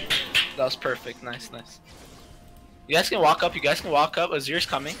go! That was perfect. Nice. You guys can walk up. Azir's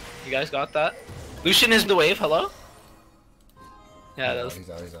coming. You guys got that. Lucian is in the wave. Hello. Yeah, that was. He's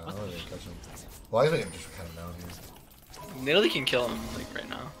out. I don't really catch him. Well, I think I'm just kind of down here. Literally can kill him like right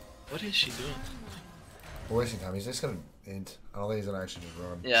now. What is she doing? We're wasting time. He's just gonna int. I don't think he's gonna actually just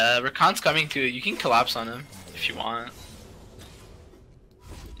run. Yeah, Rakan's coming too. You can collapse on him if you want.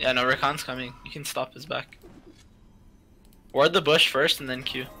 Yeah, no, Rakan's coming. You can stop his back. Ward the bush first and then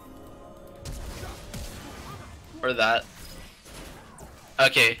Q. Or that.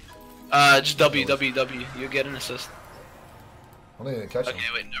 Okay. Just W. You get an assist. I don't even catch him. Okay,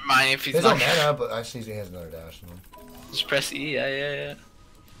 wait, never mind if he's There's not. no mana, but actually he has another dash in him. Just press E, yeah.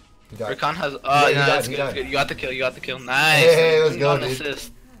 He died. Rakan has. Yeah, Oh, he yeah, died, that's he good, died. good. You got the kill. Nice. Hey, let's You go, got an dude.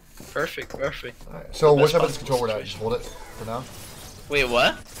 assist. Perfect. Alright, so The what's up best with this control word at? situation. Just hold it for now. Wait,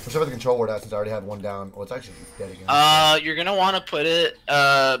 what? What's up with the control word at since I already had one down? Well, it's actually dead again. You're gonna want to put it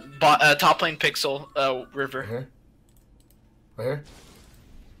top lane pixel river. Right here? Right here?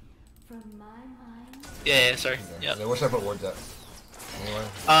 Yeah, sorry. Okay. Yep. And then where should I put words at?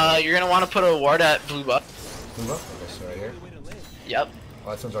 Anywhere? You're gonna want to put a ward at blue buff. Move up? Okay, so right here. Yep.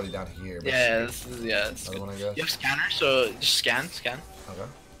 Oh, this one's already down here. But Yeah, this is it's another good. one, I guess. You have scanner, so just scan. Okay.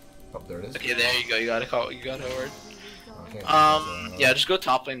 Oh, there it is. Okay, there you go. You got a word. Okay. Yeah, just go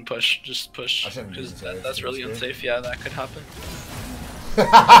top lane push. Just push. I shouldn't Because be safe. that's really It's unsafe. Yeah, that could happen.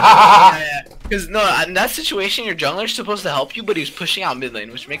 Yeah. Yeah. Because no, in that situation, your jungler's supposed to help you, but he's pushing out mid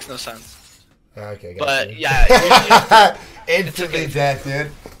lane, which makes no sense. Okay, But yeah, instantly death,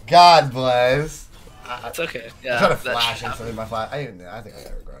 dude. God bless. it's okay. I'm Yeah, trying to that flash should happen. instantly. My flash. I think I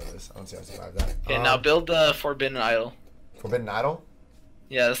gotta regret this. I don't see how to survive that. Okay, now build the Forbidden Idol. Forbidden Idol.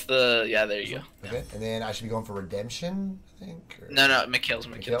 Yeah, that's the. Yeah, there you go. Okay, and then I should be going for redemption, I think. Or... No, Mikhail's.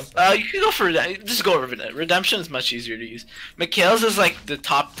 Mikhail's? You can go for just go over Redemption is much easier to use. Mikhail's is like the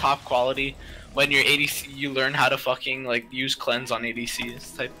top quality. When you're ADC, you learn how to fucking like use cleanse on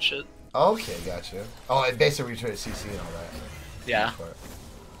ADCs type of shit. Okay, gotcha. Oh, it basically retrade CC and all that. Yeah.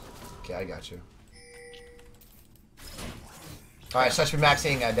 Okay, I got you. All right, so I should be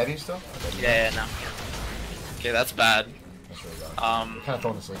maxing W still. Yeah, no. Okay, that's bad. That's really bad. Um. Kind of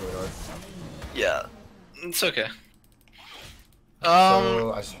throwing this really hard. Yeah, it's okay.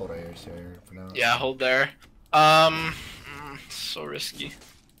 So I just hold right here for now. Yeah, hold there. So risky.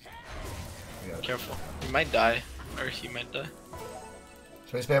 Careful. You might die, or he might die.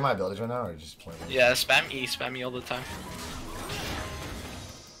 Should we spam my abilities right now, or just play? Yeah, spam E all the time.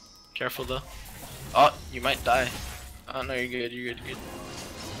 Careful though. Oh, you might die. Oh no, you're good.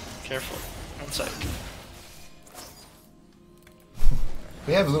 Careful. One sec.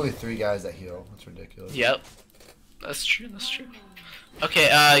 We have literally 3 guys that heal. That's ridiculous. Yep. That's true.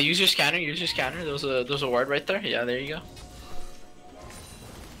 Okay, use your scanner. There's a ward right there. Yeah, there you go.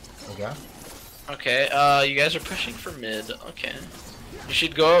 Okay. Okay, you guys are pushing for mid. Okay. You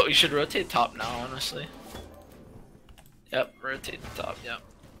should rotate top now, honestly. Yep, rotate top, yep.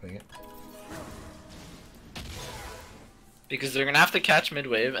 Bring it. Because they're gonna have to catch mid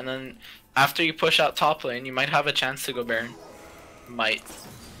wave, and then after you push out top lane, you might have a chance to go Baron. Might.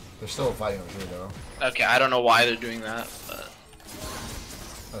 They're still fighting over here though. Okay, I don't know why they're doing that, but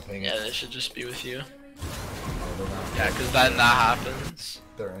Yeah, they should just be with you. they're not. Yeah, because then that happens.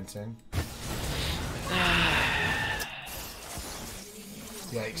 They're insane.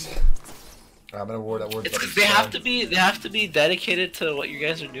 Yikes. I'm gonna ward that word. It's because they have to be dedicated to what you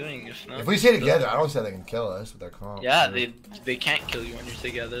guys are doing. If not, if we stay together, I don't say they can kill us with their comp. Yeah, they can't kill you when you're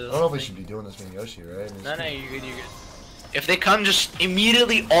together. I don't know if we should be doing this with Yoshi, right? No, you're good, you're good. If they come, just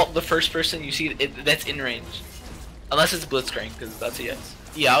immediately ult the first person you see that's in range. Unless it's blitzcrank, because that's a yikes.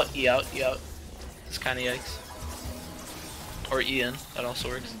 E out, E out, E out. It's kind of yikes. Or E in, that also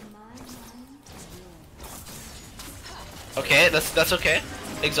works. Okay, that's okay.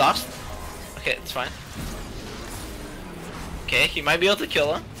 Exhaust. Okay, it's fine. Okay, he might be able to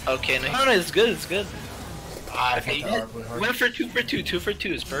kill him. Okay, no, it's good, it's good. Okay, went for 2 for 2, 2 for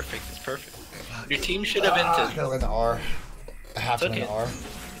 2 is perfect, it's perfect. Your team should have I been gotta learn the R. I have to learn the R.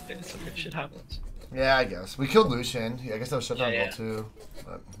 It's okay, shit happens. Yeah, I guess. We killed Lucian. Yeah, I guess that was shutdown goal too.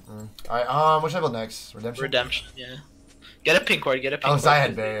 But, Alright, what should I build next? Redemption? Redemption, yeah. Get a pink ward, get a pink ward. Oh, Zai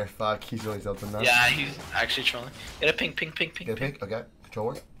had barrier. Fuck, he's really tilting now. Yeah, he's actually trolling. Get a pink. Get a pink? Okay. Control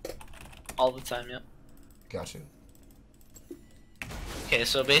ward? All the time, yeah. Got you. Okay,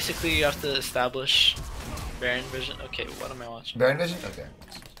 so basically you have to establish Baron Vision. Okay, what am I watching? Baron Vision? Okay.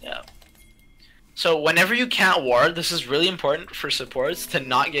 Yeah. So whenever you can't ward, this is really important for supports to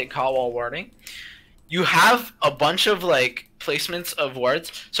not get caught while warding. You have a bunch of like placements of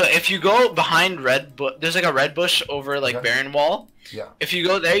wards. So if you go behind there's like a red bush over like Baron wall. Yeah. If you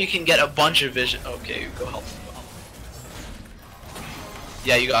go there, you can get a bunch of vision. Okay, go help.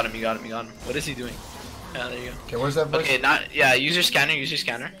 Yeah, you got him. What is he doing? Yeah, there you go. Okay, where's that bush? Okay, use your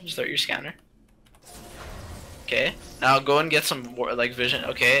scanner. Start your scanner. Okay, now go and get some like vision.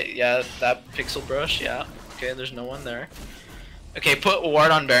 Okay, yeah, that pixel brush, yeah. Okay, there's no one there. Okay, put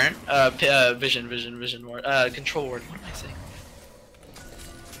ward on Baron. Vision ward. Control ward. What am I saying?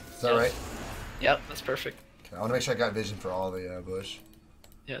 Is that right? Yep, that's perfect. Okay, I want to make sure I got vision for all the bush.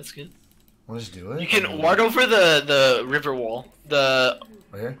 Yeah, that's good. We'll just do it. You can ward over the river wall. Right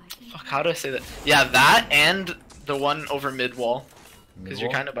here? Fuck, how do I say that? Yeah, that and the one over mid wall. Because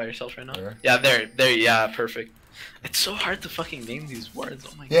you're kind of by yourself right now. There. Yeah, there, yeah, perfect. It's so hard to fucking name these words.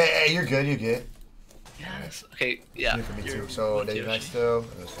 Oh my god. Yeah, you're good. Yes. Okay. Yeah. Good for me too. So Dave next though.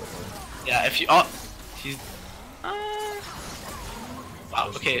 Yeah. If you he's.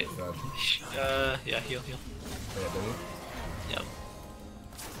 Wow. Okay. Yeah. Heal. Yep.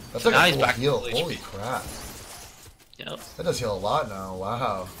 That's like now a he's full back heal. to full Holy HP. crap. Yep. That does heal a lot now.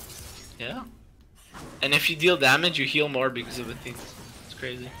 Wow. Yeah. And if you deal damage, you heal more because of the things. It's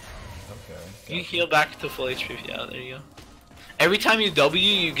crazy. Okay. You heal back to full HP. Yeah, there you go. Every time you W,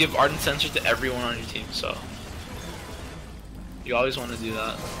 you give Ardent Sensor to everyone on your team, so you always want to do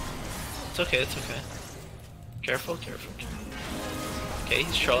that. It's okay. Careful. Okay,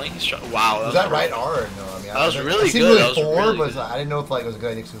 he's trolling. Wow. Was that right R or no? I mean, that was really it seemed good. really That was really but good. I didn't know if like it was a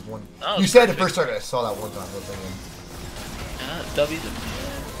good idea because one. No, You said the first target I saw that one time. I was thinking. Yeah, W.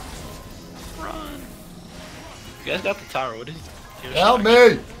 Run. You guys got the tower. What is he? Help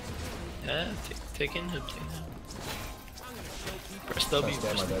me! Yeah, take in him. Press W.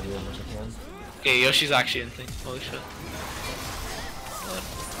 Okay, Yoshi's actually in thing. Holy shit.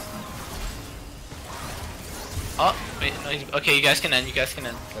 Oh, wait, no, okay, you guys can end. Just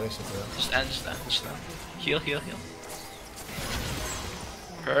end. Heal.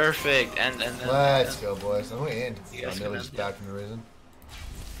 Perfect. End. Let's go, boys. I'm in. You guys I'm can just back from the reason.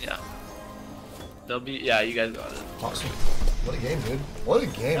 Yeah. Yeah, you guys got it. Awesome. What a game, dude. What a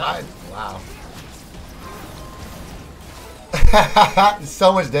game. Yeah. Wow. It's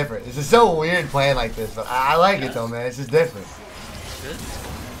so much different. This is so weird playing like this, but I like it though, man. It's just different. Good.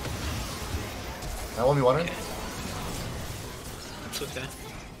 I won't be wondering. Okay. It's okay.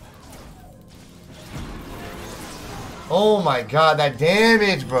 Oh my god, that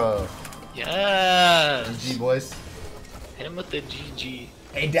damage, bro. Yes. GG, boys. Hit him with the GG.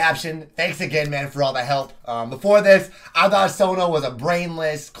 Hey, ΔaTtion, thanks again, man, for all the help. Before this, I thought Sona was a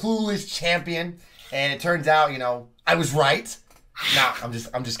brainless, clueless champion, and it turns out, you know, I was right. Nah, I'm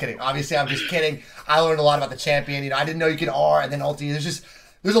just kidding. Obviously, I'm just kidding. I learned a lot about the champion. You know, I didn't know you could R and then ulti.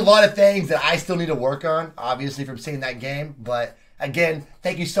 There's a lot of things that I still need to work on, obviously, from seeing that game. But again,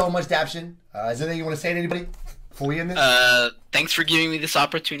 thank you so much, ΔaTtion. Is there anything you want to say to anybody before we end this? Thanks for giving me this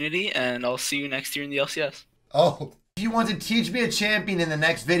opportunity, and I'll see you next year in the LCS. Oh, if you want to teach me a champion in the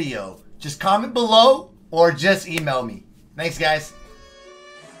next video, just comment below or just email me. Thanks, guys.